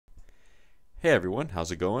Hey everyone,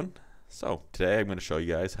 how's it going? So today I'm going to show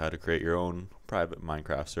you guys how to create your own private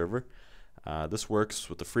Minecraft server. This works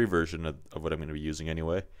with the free version of what I'm going to be using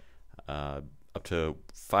anyway. Up to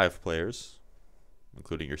 5 players,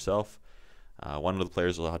 including yourself. One of the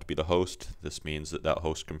players will have to be the host. This means that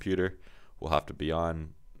host computer will have to be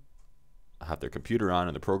on, have their computer on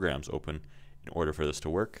and the programs open in order for this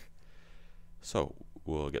to work. So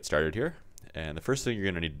we'll get started here. And the first thing you're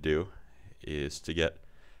going to need to do is to get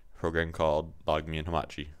program called Log Me in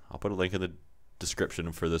Hamachi. I'll put a link in the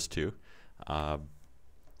description for this too. But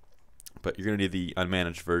you're going to need the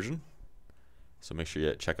unmanaged version. So make sure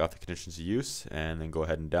you check off the conditions of use and then go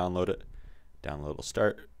ahead and download it. Download will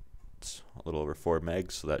start. It's a little over 4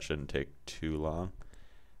 megs, so that shouldn't take too long.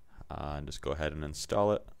 And just go ahead and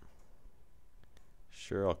install it.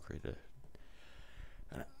 Sure, I'll create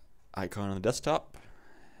an icon on the desktop.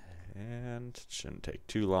 And it shouldn't take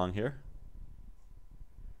too long here.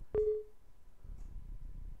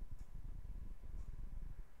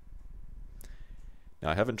 Now,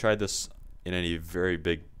 I haven't tried this in any very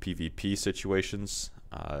big PvP situations.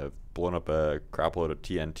 I've blown up a crap load of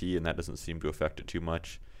TNT and that doesn't seem to affect it too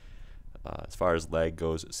much. As far as lag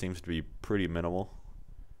goes, it seems to be pretty minimal.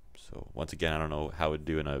 So once again, I don't know how it would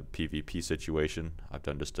do in a PvP situation. I've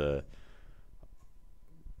done just a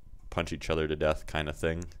punch each other to death kind of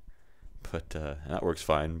thing. But that works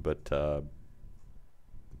fine, but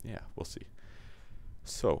yeah, we'll see.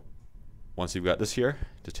 So once you've got this here,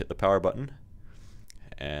 just hit the power button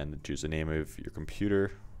and choose the name of your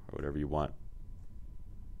computer or whatever you want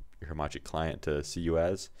your Hamachi client to see you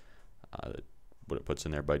as. What it puts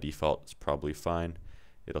in there by default is probably fine.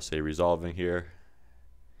 It'll say resolving here,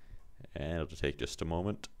 and it'll take just a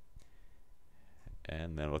moment,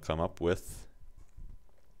 and then it'll come up with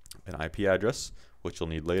an IP address, which you'll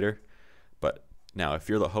need later. But now, if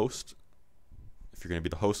you're the host, if you're going to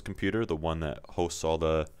be the host computer, the one that hosts all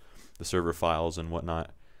the server files and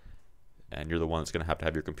whatnot, and you're the one that's going to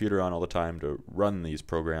have your computer on all the time to run these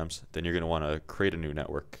programs, then you're going to want to create a new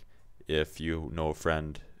network. If you know a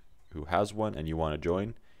friend who has one and you want to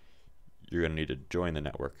join, you're going to need to join the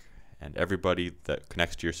network. And everybody that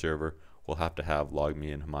connects to your server will have to have Log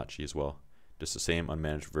Me in Hamachi as well. Just the same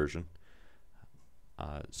unmanaged version.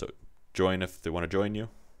 So join if they want to join you.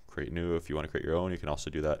 Create new if you want to create your own. You can also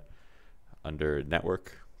do that under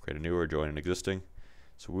network. Create a new or join an existing.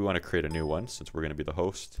 So we want to create a new one since we're going to be the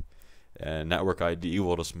host. And network ID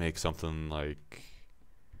will just make something like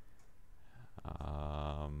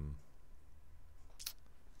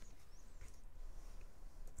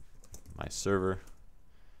my server,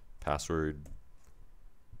 password,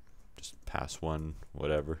 just pass1,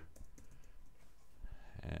 whatever.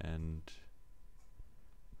 And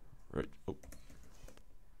right,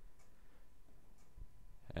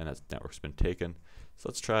 and that network's been taken. So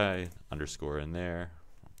let's try underscore in there.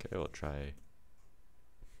 Okay, we'll try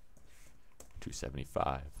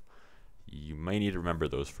 275. You may need to remember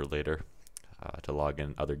those for later to log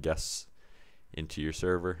in other guests into your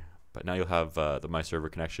server. But now you'll have the My Server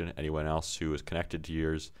connection. Anyone else who is connected to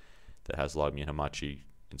yours that has Log Me in Hamachi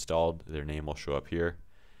installed, their name will show up here.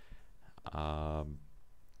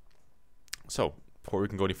 So before we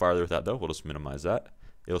can go any farther with that though, we'll just minimize that.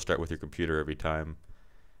 It'll start with your computer every time,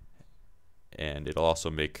 and it'll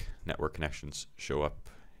also make network connections show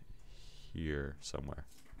up here somewhere.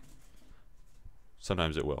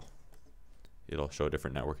 Sometimes it will. It'll show a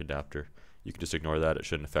different network adapter. You can just ignore that. It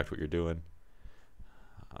shouldn't affect what you're doing.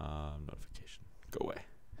 Notification. Go away.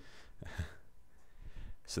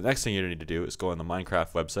 So the next thing you need to do is go on the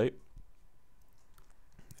Minecraft website.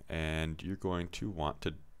 And you're going to want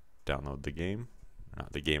to download the game.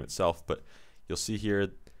 Not the game itself, but you'll see here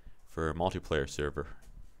for a multiplayer server,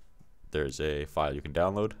 there's a file you can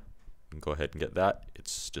download. You can go ahead and get that.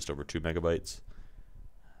 It's just over 2 megabytes.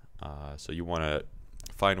 So you want to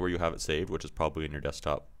find where you have it saved, which is probably in your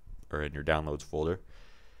desktop or in your downloads folder.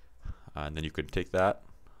 And then you can take that.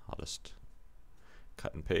 I'll just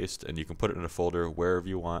cut and paste, and you can put it in a folder wherever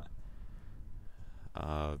you want.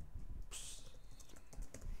 I'll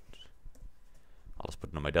just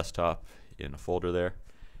put it on my desktop in a folder there.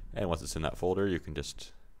 And once it's in that folder, you can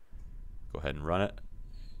just go ahead and run it.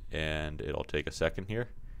 And it'll take a second here.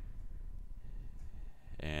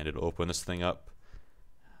 And it'll open this thing up.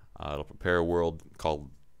 It'll prepare a world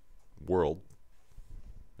called world,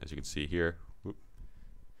 as you can see here. Whoop.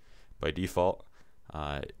 By default,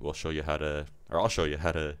 we'll show you how to, or I'll show you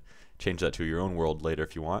how to change that to your own world later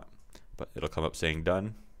if you want. But it'll come up saying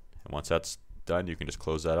done, and once that's done, you can just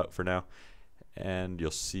close that out for now, and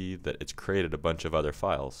you'll see that it's created a bunch of other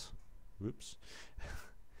files. Whoops.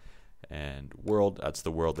 And world, that's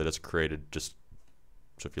the world that it's created just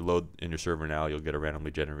So if you load in your server now, you'll get a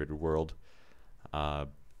randomly generated world. So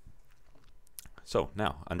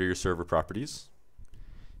now, under your server properties,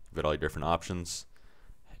 you've got all your different options.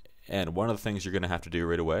 And one of the things you're going to have to do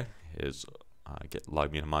right away is get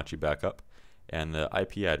Hamachi back up. And the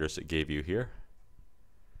IP address it gave you here,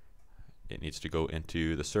 it needs to go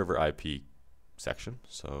into the server IP section.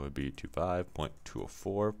 So it would be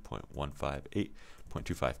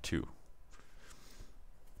 25.204.158.252.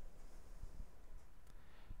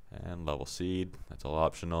 And level seed, that's all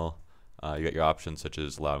optional. You got your options such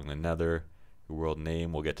as allowing the nether, your world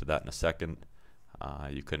name, we'll get to that in a second.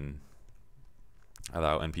 You can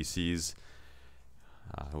allow NPCs,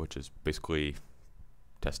 which is basically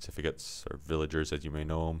testificates or villagers as you may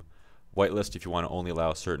know them. Whitelist if you want to only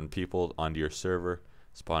allow certain people onto your server.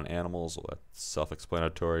 Spawn animals, well, that's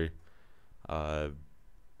self-explanatory. Let's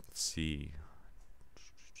see.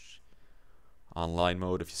 Online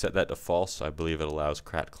mode, if you set that to false, I believe it allows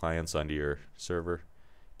cracked clients onto your server.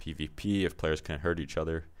 PvP, if players can hurt each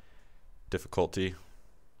other. Difficulty,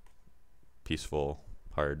 peaceful,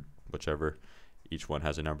 hard, whichever. Each one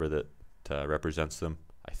has a number that represents them.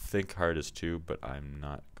 I think hard is 2, but I'm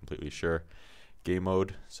not completely sure. Game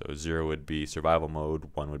mode, so 0 would be survival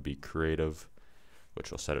mode, 1 would be creative, which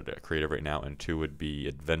we'll set it at creative right now, and 2 would be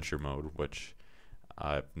adventure mode, which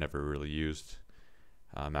I've never really used.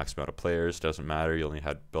 Max amount of players, doesn't matter, you only be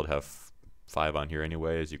able to have 5 on here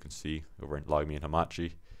anyway, as you can see over in Log Me and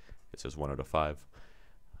Hamachi. It says 1 out of 5.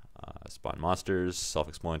 Spawn monsters,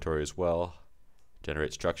 self-explanatory as well.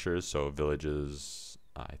 Generate structures, so villages,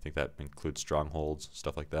 I think that includes strongholds,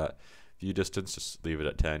 stuff like that. View distance, just leave it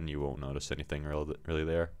at 10, you won't notice anything really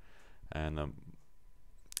there. And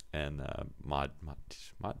mod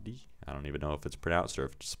D, I don't even know if it's pronounced or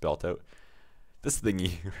if it's spelt out. This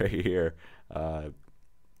thingy right here,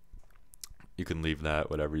 you can leave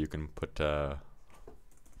that, whatever, you can put welcome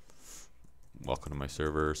to my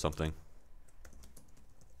server or something.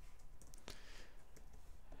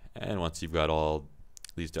 And once you've got all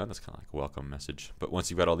these done, that's kind of like a welcome message. But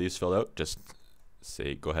once you've got all these filled out, just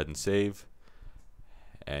go ahead and save.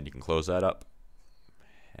 And you can close that up.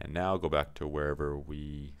 And now go back to wherever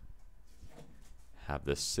we have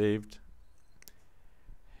this saved.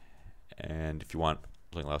 And if you want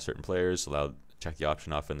to allow certain players, check the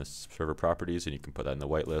option off in the server properties, and you can put that in the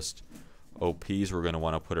whitelist. OPs, we're going to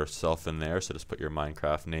want to put ourselves in there, so just put your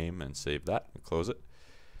Minecraft name and save that and close it.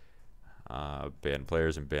 Banned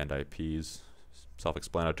players and banned IPs,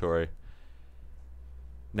 self-explanatory.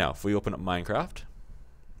 Now, if we open up Minecraft,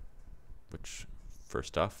 which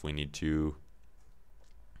first off we need to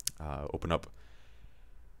open up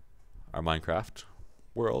our Minecraft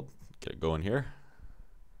world, get it going here.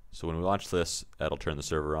 So when we launch this, that'll turn the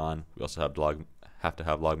server on. We also have to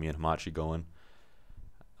have Log Me and Hamachi going.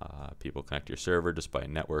 People connect to your server just by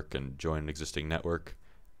network and join an existing network.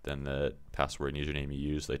 Then the password and username you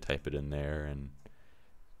use, they type it in there, and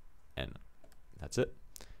that's it.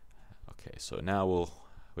 Okay, so now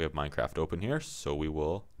we have Minecraft open here, so we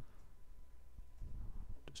will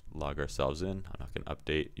just log ourselves in. I'm not going to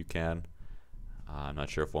update. You can. I'm not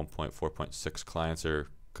sure if 1.4.6 clients are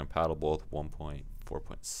compatible with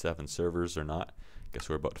 1.4.7 servers or not. Guess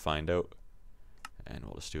we're about to find out. And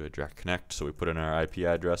we'll just do a direct connect. So we put in our IP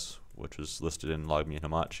address, which was listed in Log Me and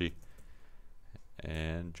Hamachi,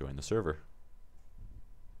 and join the server.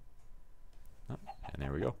 Oh, and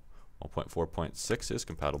there we go. 1.4.6 is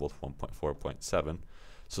compatible with 1.4.7.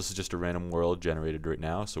 So this is just a random world generated right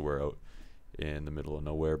now. So we're out in the middle of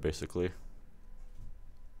nowhere, basically.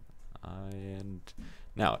 And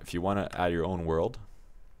now, if you want to add your own world,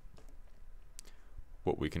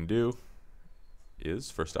 what we can do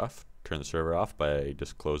is, first off, turn the server off by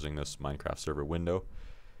just closing this Minecraft server window,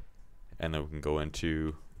 and then we can go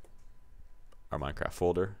into our Minecraft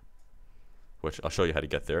folder, which I'll show you how to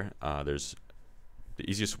get there. The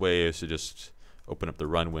easiest way is to just open up the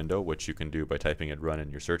run window, which you can do by typing in run in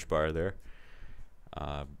your search bar there,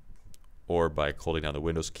 or by holding down the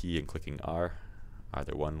Windows key and clicking R.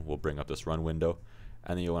 Either one will bring up this run window,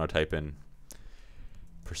 and then you want to type in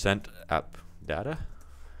 %app data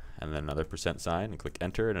and then another % and click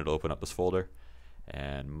enter, and it'll open up this folder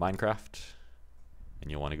and Minecraft, and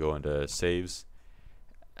you'll want to go into saves,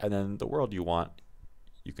 and then the world you want,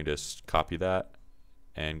 you can just copy that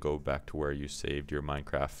and go back to where you saved your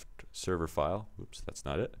Minecraft server file. Oops, that's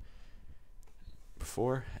not it.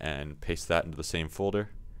 Before, and paste that into the same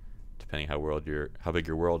folder. Depending how big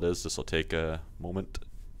your world is, this will take a moment.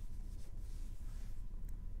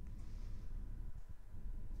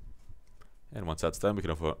 And once that's done, we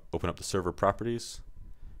can open up the server properties,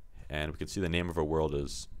 and we can see the name of our world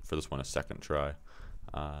is, for this one, a second try.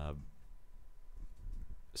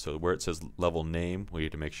 So where it says level name, we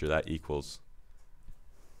need to make sure that equals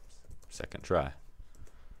second try.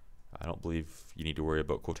 I don't believe you need to worry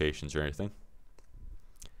about quotations or anything.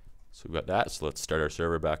 So we've got that, so let's start our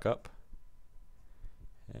server back up.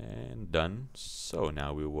 And done. So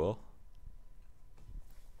now we will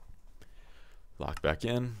log back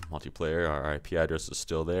in, multiplayer, our IP address is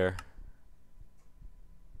still there.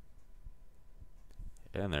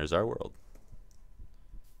 And there's our world.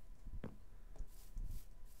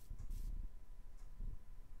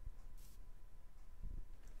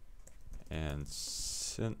 And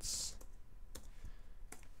since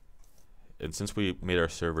we made our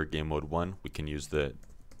server game mode 1, we can use the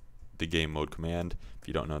game mode command. If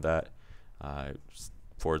you don't know that,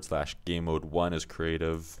 / game mode 1 is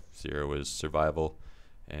creative, 0 is survival,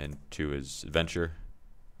 and 2 is adventure.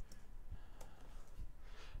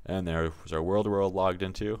 And there was our world we're all logged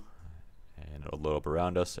into, and it'll load up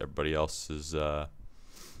around us. Everybody else is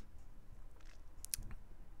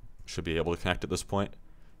should be able to connect at this point,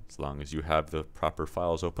 as long as you have the proper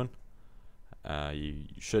files open. You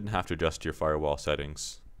shouldn't have to adjust your firewall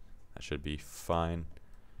settings. That should be fine.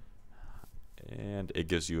 And it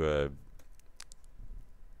gives you a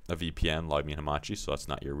VPN, log me in Hamachi, so that's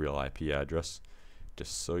not your real IP address.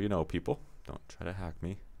 Just so you know, people, don't try to hack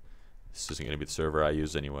me. This isn't going to be the server I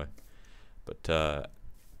use anyway. But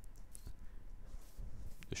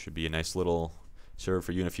this should be a nice little server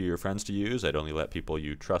for you and a few of your friends to use. I'd only let people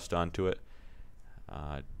you trust onto it,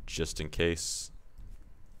 just in case.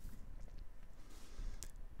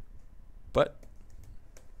 But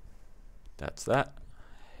that's that.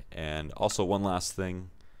 And also one last thing,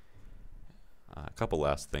 a couple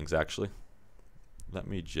last things actually. Let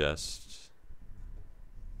me just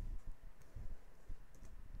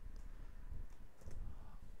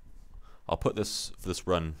I'll put this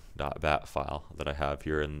run.bat file that I have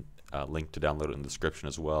here in link to download it in the description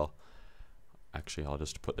as well. Actually, I'll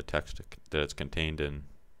just put the text that it's contained in.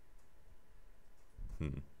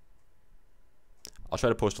 I'll try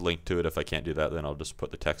to post a link to it. If I can't do that, then I'll just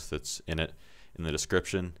put the text that's in it in the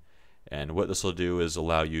description. And what this will do is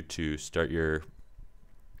allow you to start your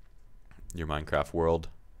Minecraft world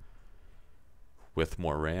with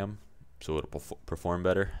more RAM, so it'll perform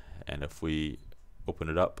better. And if we open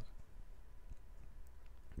it up,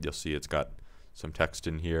 you'll see it's got some text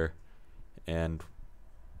in here. And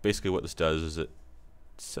basically what this does is it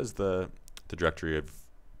says the directory of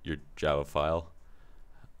your Java file.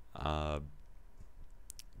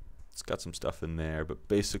 It's got some stuff in there, but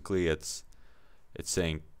basically it's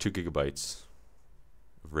saying 2 gigabytes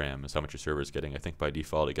of RAM is how much your server is getting. I think by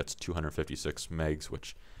default it gets 256 megs,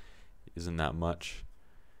 which isn't that much.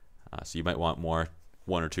 So you might want more.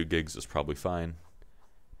 1 or 2 gigs is probably fine.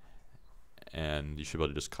 And you should be able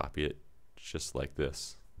to just copy it just like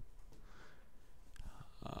this.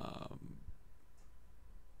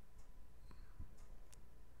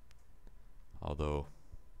 Although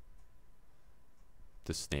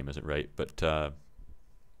this name isn't right, but I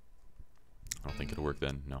don't think it'll work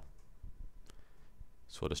then, no.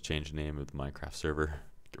 So I'll just change the name of the Minecraft server,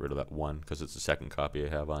 get rid of that 1 because it's the second copy I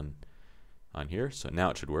have on here. So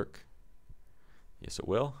now it should work. Yes, it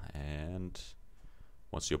will. And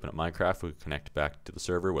once you open up Minecraft, we connect back to the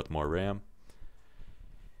server with more RAM.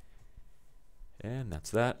 And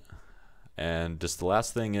that's that. And just the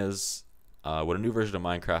last thing is, when a new version of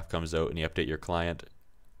Minecraft comes out and you update your client,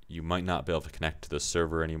 you might not be able to connect to the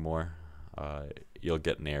server anymore. You'll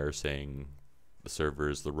get an error saying the server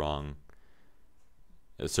is the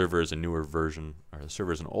server is a newer version, or the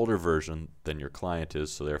server is an older version than your client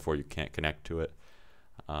is, so therefore you can't connect to it.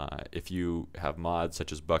 If you have mods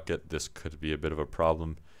such as Bucket, this could be a bit of a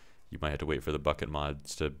problem. You might have to wait for the Bucket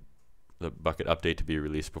update to be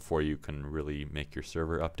released before you can really make your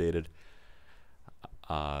server updated.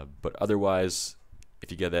 But otherwise,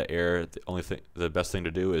 if you get that error, the best thing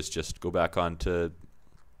to do is just go back onto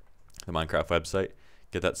the Minecraft website,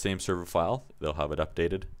 get that same server file. They'll have it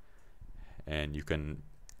updated, and you can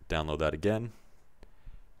download that again.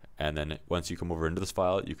 And then once you come over into this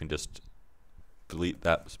file, you can just delete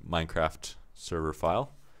that Minecraft server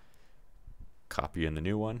file, copy in the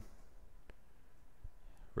new one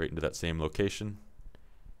right into that same location,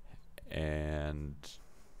 and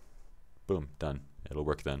boom, done. It'll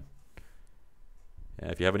work then.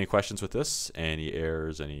 And if you have any questions with this, any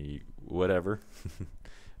errors, any whatever,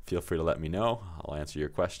 feel free to let me know. I'll answer your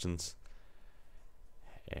questions.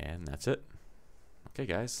 And that's it. Okay,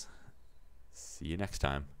 guys. See you next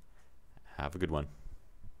time. Have a good one.